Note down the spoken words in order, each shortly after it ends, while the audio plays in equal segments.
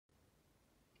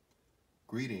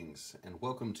Greetings and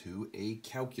welcome to a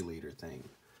calculator thing.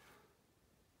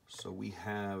 So we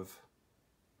have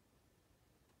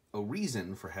a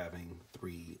reason for having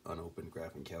 3 unopened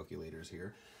graphing calculators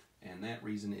here, and that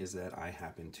reason is that I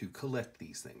happen to collect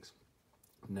these things.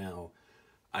 Now,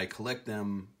 I collect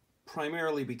them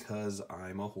primarily because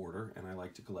I'm a hoarder and I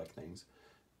like to collect things,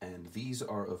 and these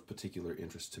are of particular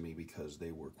interest to me because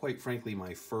they were, quite frankly,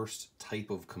 my first type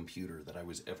of computer that I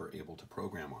was ever able to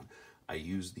program on. I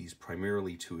use these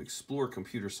primarily to explore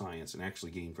computer science and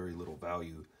actually gain very little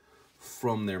value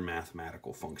from their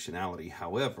mathematical functionality.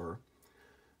 However,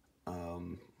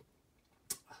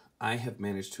 I have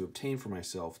managed to obtain for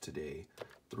myself today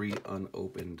 3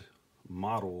 unopened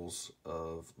models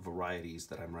of varieties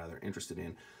that I'm rather interested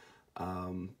in.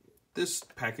 This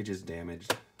package is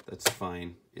damaged. That's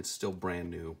fine. It's still brand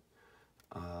new.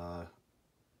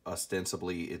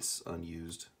 Ostensibly, it's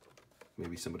unused.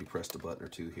 Maybe somebody pressed a button or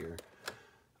two here.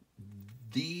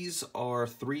 These are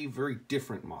 3 very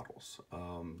different models.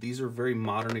 These are very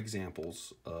modern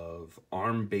examples of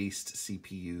ARM-based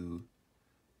CPU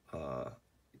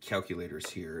calculators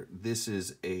here. This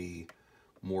is a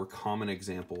more common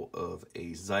example of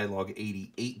a Zilog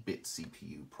 88-bit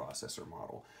CPU processor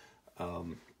model.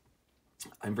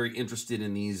 I'm very interested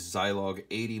in these Zilog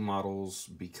 80 models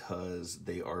because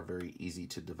they are very easy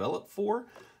to develop for.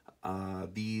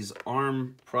 These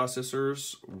ARM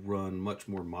processors run much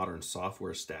more modern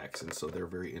software stacks, and so they're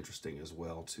very interesting as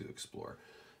well to explore.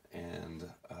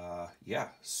 And yeah,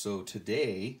 so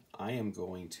today I am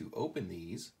going to open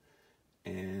these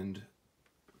and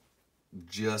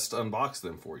just unbox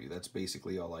them for you. That's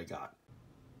basically all I got.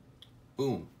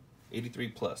 Boom, 83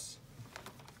 plus.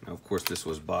 Now, of course, this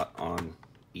was bought on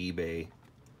eBay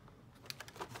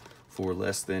for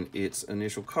less than its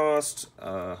initial cost.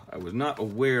 I was not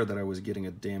aware that I was getting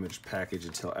a damaged package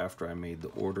until after I made the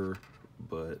order,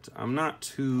 but I'm not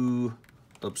too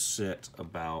upset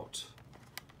about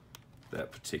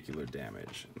that particular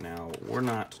damage. Now, we're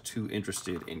not too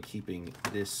interested in keeping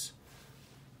this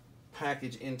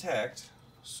package intact,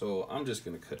 so I'm just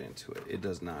going to cut into it. It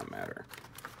does not matter.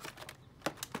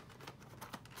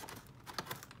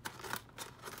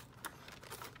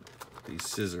 These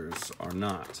scissors are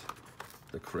not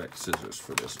the correct scissors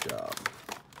for this job.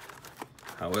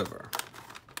 However,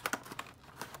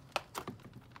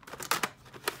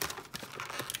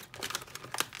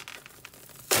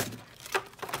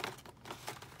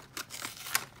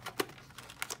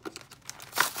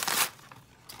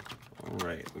 all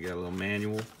right, we got a little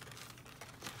manual.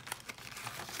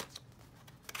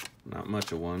 Not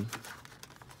much of one.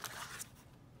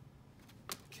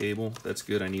 Cable, that's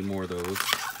good. I need more of those.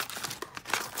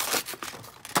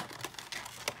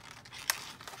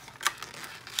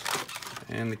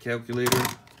 And the calculator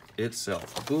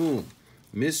itself. Boom.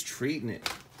 Mistreating it.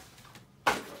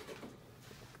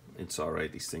 It's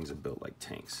alright, these things are built like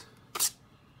tanks.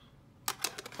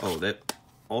 Oh, that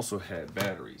also had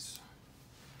batteries.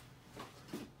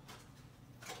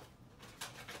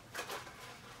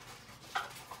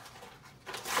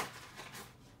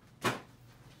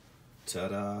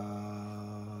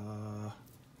 Ta-da!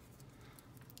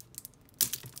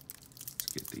 Let's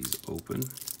get these open.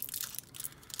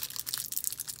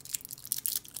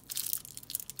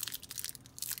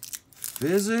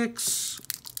 Physics.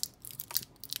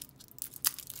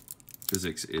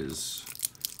 Physics is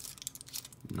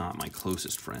not my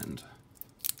closest friend.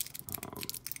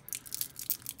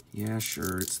 Yeah,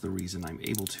 sure, it's the reason I'm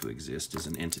able to exist as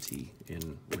an entity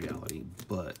in reality,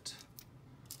 but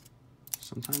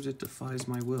sometimes it defies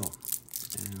my will,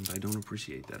 and I don't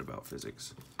appreciate that about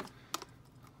physics.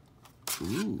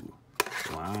 Ooh,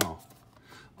 wow.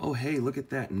 Oh, hey, look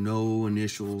at that. No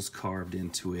initials carved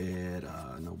into it.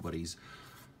 Nobody's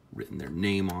written their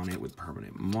name on it with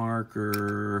permanent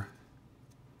marker.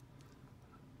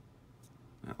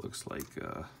 That looks like,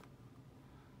 I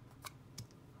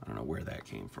don't know where that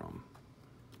came from.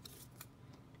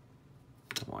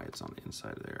 Why it's on the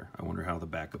inside of there. I wonder how the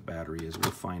backup battery is.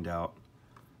 We'll find out.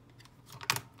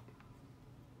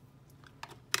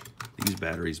 These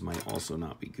batteries might also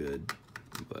not be good,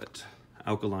 but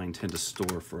alkaline tend to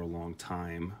store for a long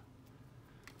time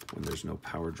when there's no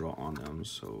power draw on them,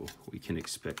 so we can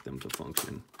expect them to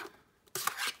function.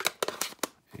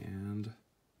 And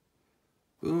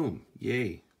boom,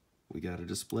 yay, we got a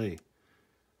display.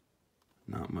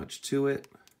 Not much to it.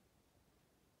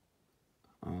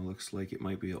 Looks like it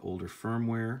might be an older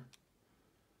firmware.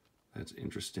 That's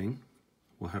interesting.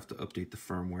 We'll have to update the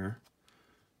firmware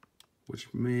which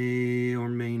may or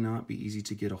may not be easy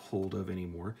to get a hold of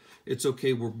anymore. It's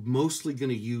okay, we're mostly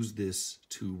gonna use this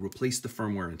to replace the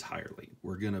firmware entirely.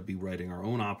 We're gonna be writing our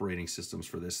own operating systems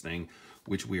for this thing,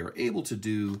 which we are able to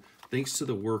do thanks to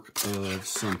the work of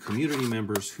some community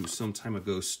members who some time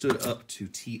ago stood up to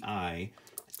TI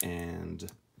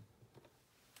and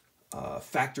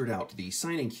factored out the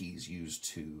signing keys used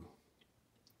to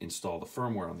install the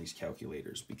firmware on these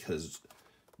calculators, because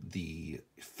the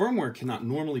firmware cannot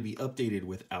normally be updated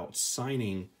without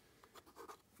signing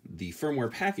the firmware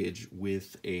package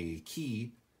with a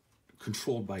key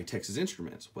controlled by Texas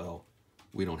Instruments. Well,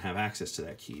 we don't have access to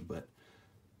that key, but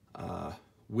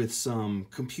with some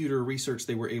computer research,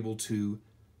 they were able to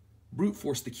brute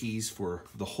force the keys for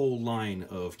the whole line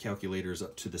of calculators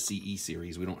up to the CE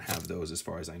series. We don't have those as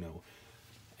far as I know.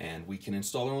 And we can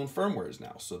install our own firmwares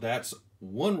now. So that's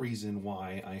one reason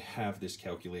why I have this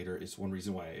calculator. It's one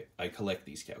reason why I collect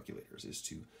these calculators, is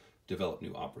to develop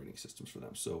new operating systems for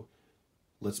them. So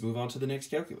let's move on to the next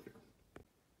calculator.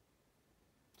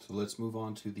 So let's move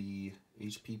on to the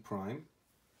HP Prime.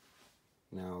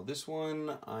 Now this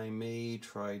one I may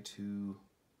try to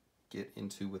get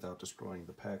into without destroying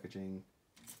the packaging.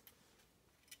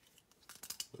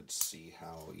 Let's see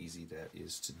how easy that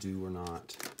is to do or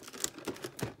not.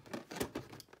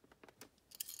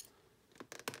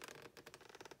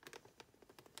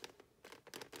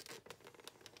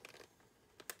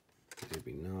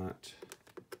 Maybe not.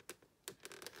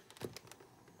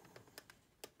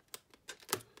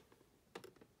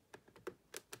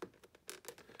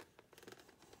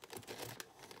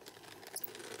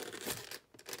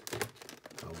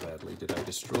 How badly did I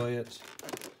destroy it?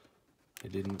 I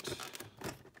didn't.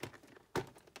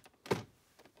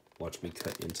 Watch me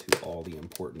cut into all the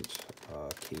important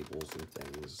cables and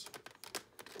things.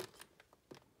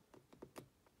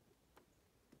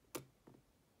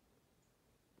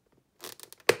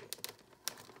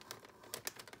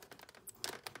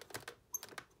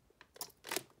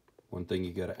 One thing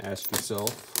you got to ask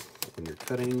yourself when you're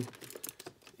cutting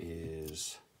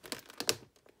is,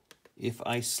 if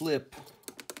I slip,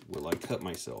 will I cut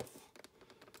myself?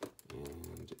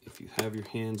 And if you have your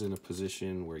hands in a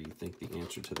position where you think the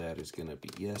answer to that is going to be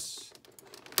yes,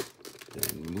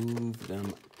 then move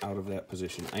them out of that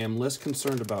position. I am less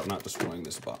concerned about not destroying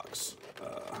this box.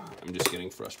 I'm just getting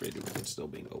frustrated with it still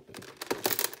being open.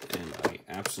 And I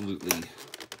absolutely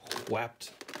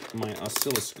whapped my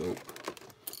oscilloscope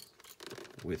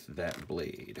with that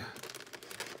blade,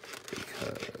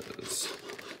 because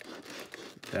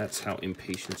that's how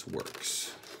impatience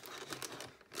works.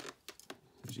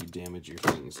 As you damage your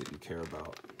things that you care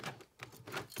about.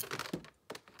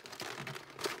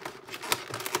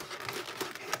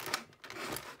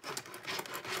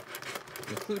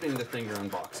 Including the thing you're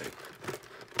unboxing.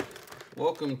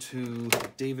 Welcome to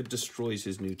David Destroys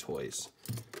His New Toys,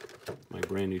 my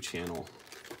brand new channel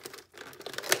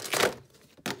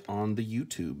on the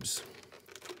YouTubes.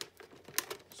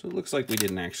 So it looks like we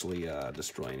didn't actually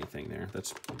destroy anything there.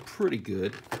 That's pretty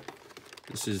good.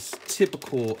 This is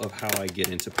typical of how I get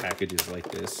into packages like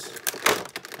this.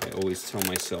 I always tell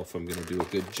myself I'm going to do a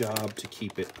good job to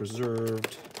keep it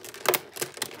preserved.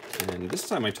 And this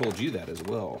time I told you that as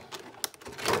well.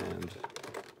 And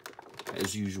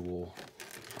as usual,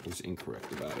 I was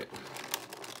incorrect about it.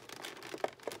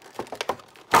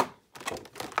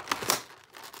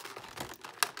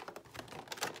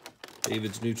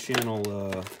 David's new channel,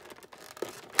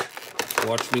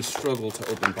 watch me struggle to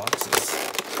open boxes.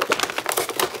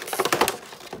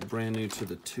 Brand new to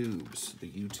the tubes, the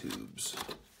YouTubes.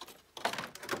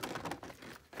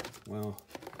 Well,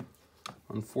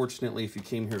 unfortunately, if you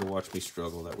came here to watch me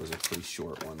struggle, that was a pretty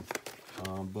short one.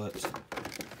 But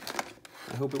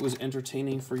I hope it was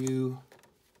entertaining for you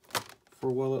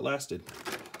for while it lasted.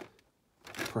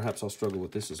 Perhaps I'll struggle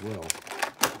with this as well.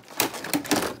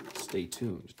 Stay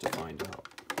tuned to find out.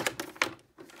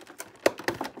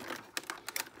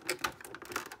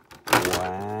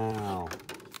 Wow.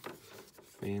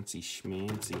 Fancy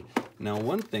schmancy. Now,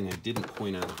 one thing I didn't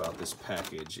point out about this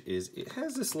package is it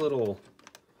has this little,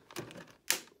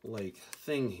 like,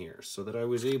 thing here so that I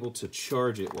was able to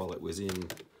charge it while it was in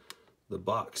the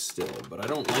box still. But I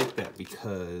don't like that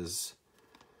because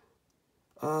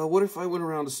what if I went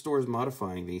around to stores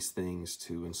modifying these things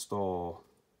to install,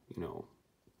 you know,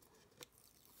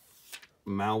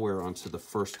 malware onto the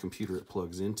first computer it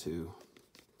plugs into?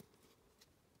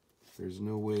 There's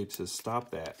no way to stop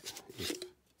that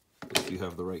if you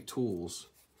have the right tools.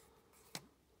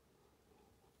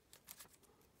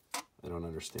 I don't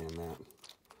understand that.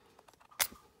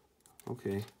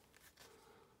 Okay.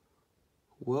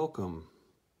 Welcome.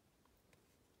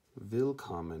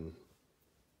 Willkommen.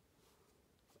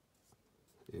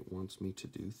 it wants me to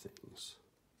do things.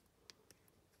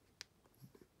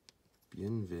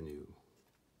 Bienvenue.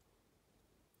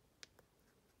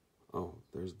 Oh,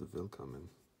 there's the willkommen.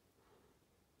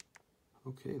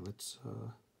 Okay, let's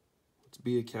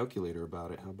be a calculator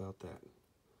about it. How about that?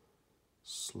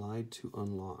 Slide to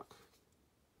unlock.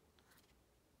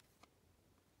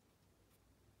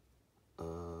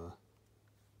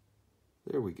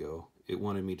 There we go. It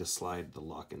wanted me to slide the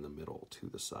lock in the middle to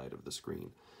the side of the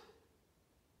screen.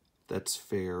 That's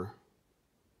fair.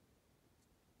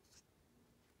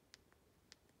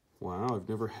 Wow, I've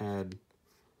never had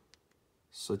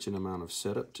such an amount of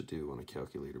setup to do on a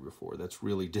calculator before. That's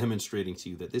really demonstrating to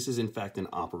you that this is in fact an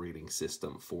operating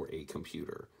system for a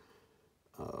computer.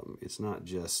 It's not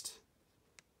just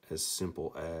as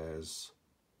simple as,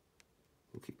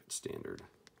 we'll keep it standard.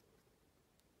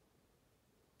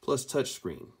 Plus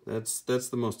touchscreen. That's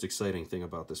the most exciting thing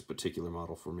about this particular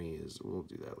model for me, is we'll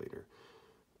do that later.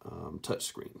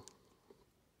 Touchscreen.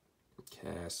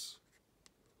 CAS,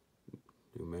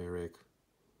 numeric,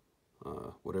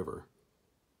 whatever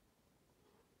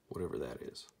that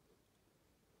is.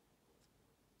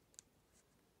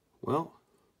 Well,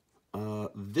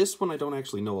 this one I don't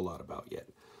actually know a lot about yet.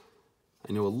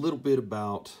 I know a little bit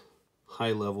about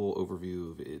high-level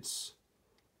overview of its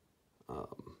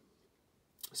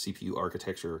CPU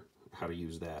architecture, how to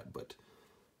use that, but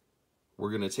we're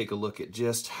going to take a look at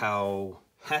just how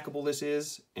hackable this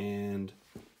is, and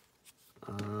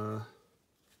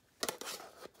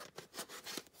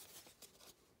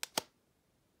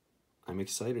I'm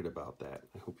excited about that.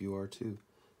 I hope you are too.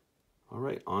 All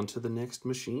right, on to the next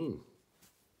machine.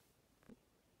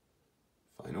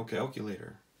 Final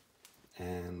calculator.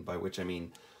 And by which I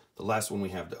mean the last one we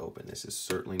have to open. This is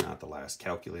certainly not the last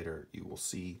calculator you will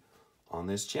see on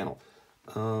this channel.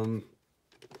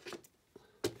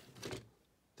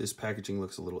 This packaging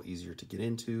looks a little easier to get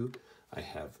into. I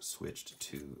have switched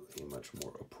to a much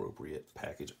more appropriate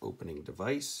package opening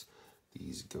device,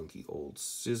 these gunky old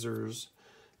scissors,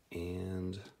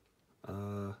 and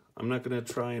I'm not going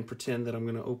to try and pretend that I'm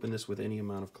going to open this with any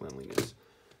amount of cleanliness.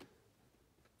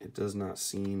 It does not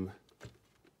seem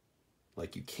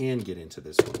like you can get into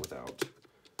this one without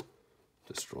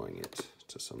destroying it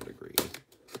to some degree.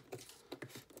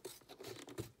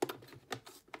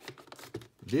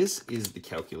 This is the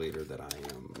calculator that I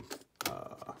am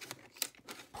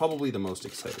probably the most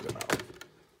excited about.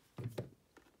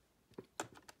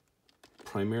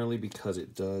 Primarily because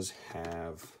it does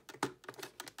have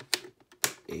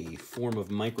a form of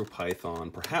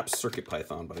MicroPython, perhaps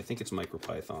CircuitPython, but I think it's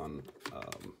MicroPython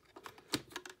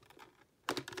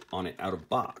on it out of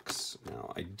box.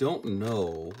 Now, I don't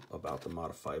know about the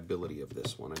modifiability of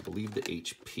this one. I believe the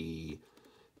HP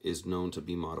is known to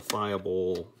be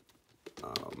modifiable.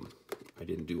 I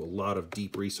didn't do a lot of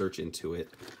deep research into it.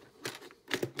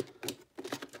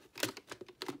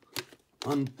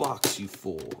 Unbox, you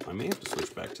fool. I may have to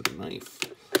switch back to the knife.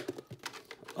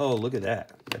 Oh, look at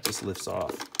that. That just lifts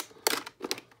off.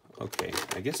 Okay,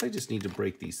 I guess I just need to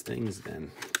break these things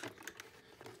then.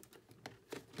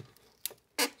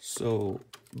 So,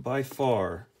 by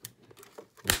far,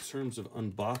 in terms of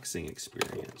unboxing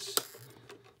experience,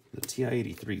 the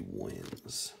TI-83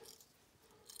 wins.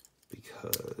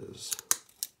 Because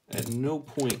at no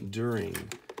point during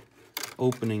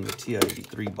opening the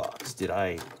TI-83 box did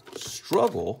I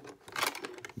struggle,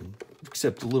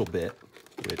 except a little bit,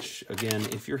 which, again,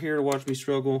 if you're here to watch me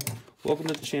struggle, welcome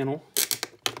to the channel.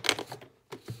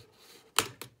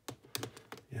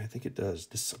 Yeah, I think it does.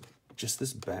 Just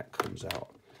this back comes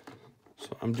out.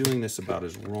 So I'm doing this about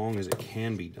as wrong as it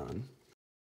can be done.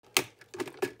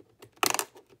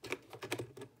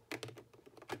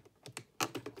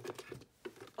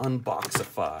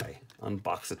 Unboxify,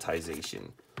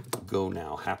 unboxitization. Go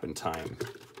now, happen time.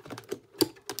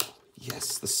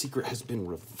 Yes, the secret has been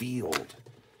revealed.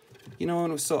 You know, and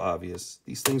it was so obvious.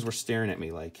 These things were staring at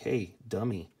me like, hey,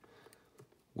 dummy,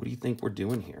 what do you think we're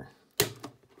doing here?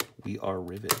 We are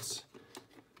rivets.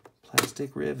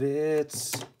 Plastic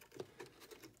rivets.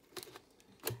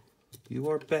 You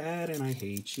are bad and I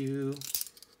hate you.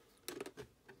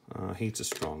 Hate's a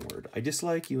strong word. I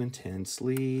dislike you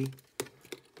intensely.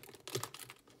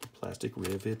 Plastic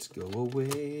rivets, go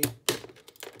away.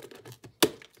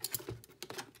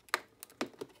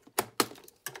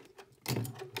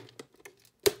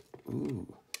 Ooh.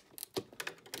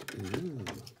 Ooh,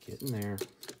 getting there.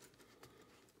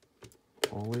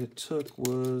 All it took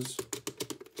was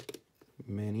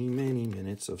many, many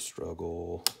minutes of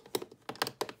struggle.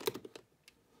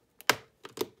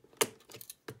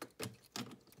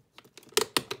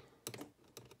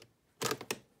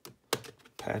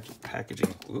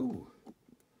 Packaging, ooh.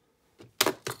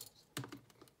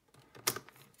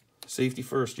 Safety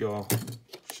first, y'all.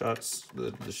 Shots,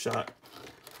 the shot.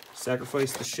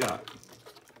 Sacrifice the shot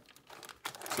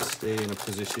to stay in a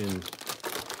position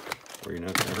where you're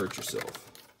not going to hurt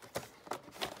yourself.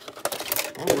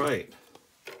 All right.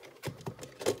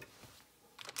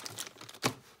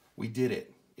 We did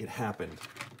it. It happened.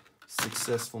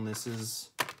 Successfulnesses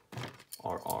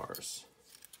are ours.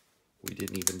 We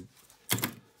didn't even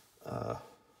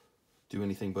do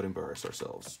anything but embarrass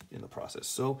ourselves in the process.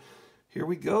 So here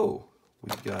we go.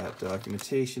 We've got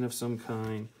documentation of some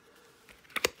kind.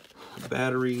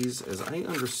 Batteries, as I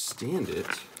understand it,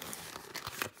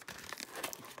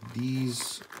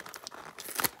 this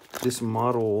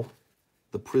model,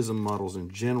 the Prism models in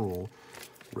general,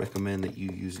 recommend that you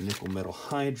use nickel metal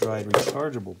hydride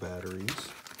rechargeable batteries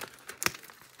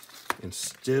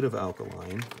instead of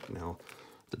alkaline. Now,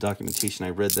 the documentation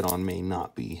I read that on may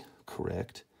not be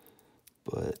correct,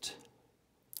 but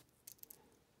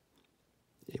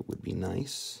it would be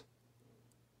nice.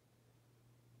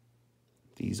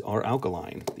 These are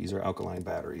alkaline. These are alkaline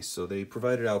batteries. So they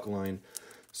provided alkaline.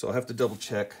 So I'll have to double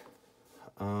check.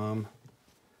 I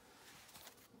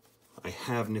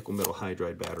have nickel metal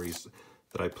hydride batteries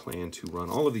that I plan to run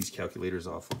all of these calculators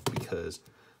off of because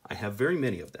I have very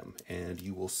many of them. And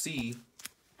you will see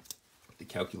the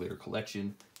calculator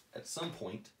collection at some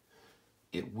point.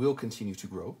 It will continue to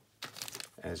grow,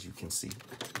 as you can see.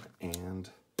 And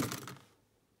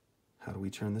how do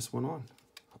we turn this one on?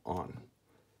 On.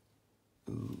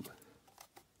 Ooh,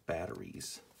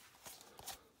 batteries.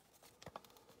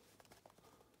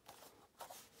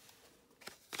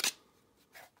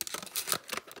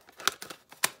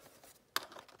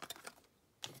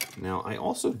 Now, I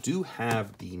also do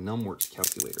have the NumWorks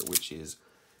calculator, which is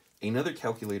another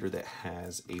calculator that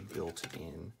has a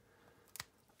built-in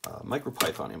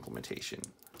MicroPython implementation.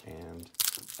 And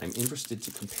I'm interested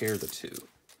to compare the two.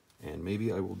 And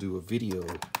maybe I will do a video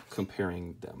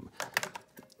comparing them.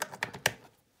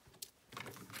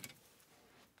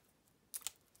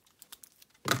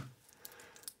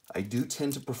 I do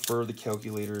tend to prefer the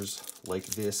calculators like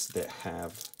this that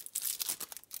have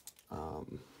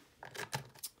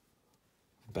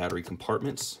battery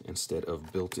compartments instead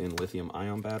of built-in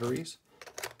lithium-ion batteries,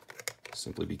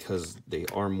 simply because they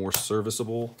are more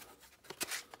serviceable,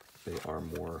 they are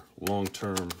more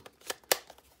long-term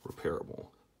repairable.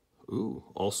 Ooh,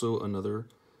 also another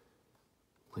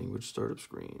language startup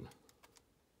screen.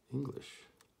 English.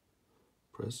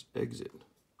 Press exit.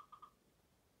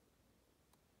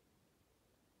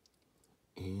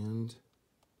 And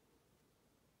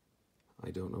I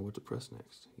don't know what to press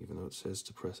next, even though it says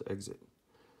to press exit.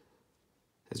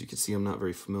 As you can see, I'm not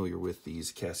very familiar with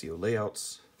these Casio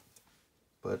layouts,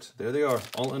 but there they are,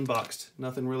 all unboxed.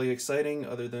 Nothing really exciting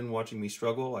other than watching me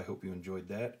struggle. I hope you enjoyed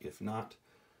that. If not,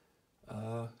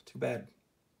 too bad.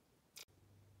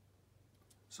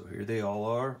 So here they all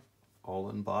are, all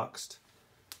unboxed.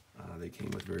 They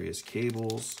came with various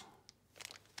cables,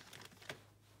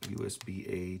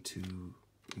 USB-A to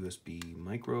USB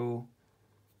micro.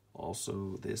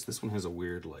 Also this one has a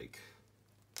weird like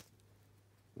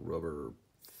rubber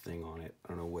thing on it. I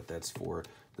don't know what that's for.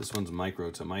 This one's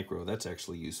micro to micro. That's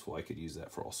actually useful. I could use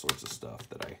that for all sorts of stuff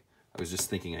that I was just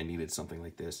thinking I needed something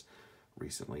like this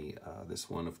recently. This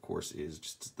one, of course, is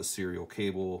just the serial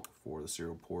cable for the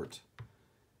serial port.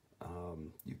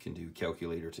 You can do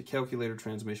calculator to calculator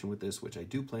transmission with this, which I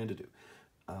do plan to do.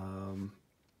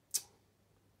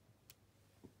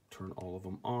 Turn all of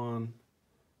them on.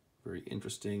 Very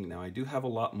interesting. Now, I do have a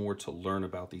lot more to learn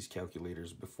about these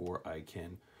calculators before I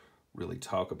can really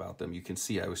talk about them. You can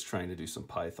see I was trying to do some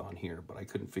Python here, but I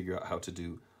couldn't figure out how to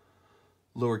do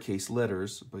lowercase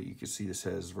letters. But you can see this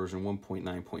has version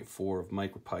 1.9.4 of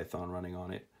MicroPython running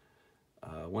on it.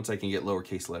 Once I can get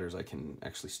lowercase letters, I can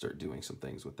actually start doing some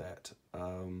things with that.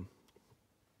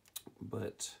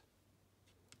 But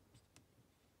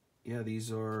yeah,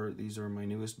 these are my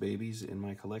newest babies in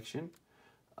my collection.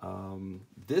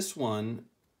 This one,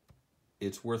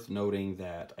 it's worth noting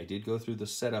that I did go through the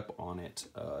setup on it.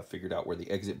 I figured out where the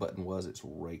exit button was. It's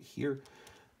right here.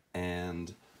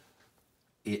 And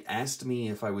it asked me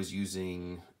if I was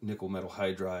using nickel metal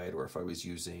hydride or if I was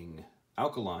using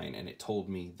alkaline, and it told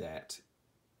me that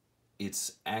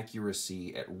its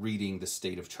accuracy at reading the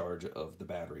state of charge of the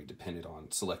battery depended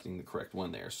on selecting the correct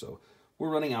one there. So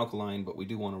we're running alkaline, but we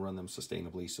do want to run them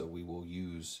sustainably, so we will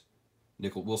use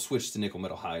nickel. We'll switch to nickel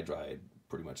metal hydride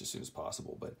pretty much as soon as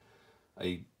possible, but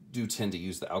I do tend to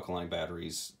use the alkaline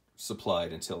batteries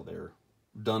supplied until they're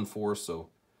done for, so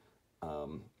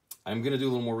I'm going to do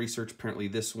a little more research. Apparently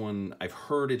this one, I've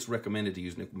heard it's recommended to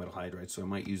use nickel metal hydride, so I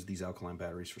might use these alkaline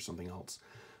batteries for something else.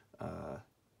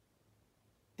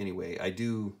 Anyway, I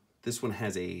do This one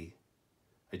has a,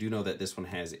 I do know that this one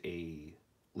has a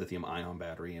lithium ion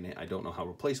battery in it. I don't know how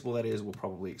replaceable that is. We'll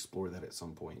probably explore that at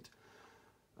some point.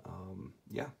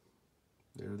 Yeah,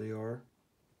 there they are.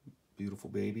 Beautiful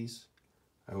babies.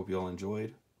 I hope you all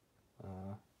enjoyed,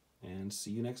 and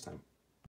see you next time.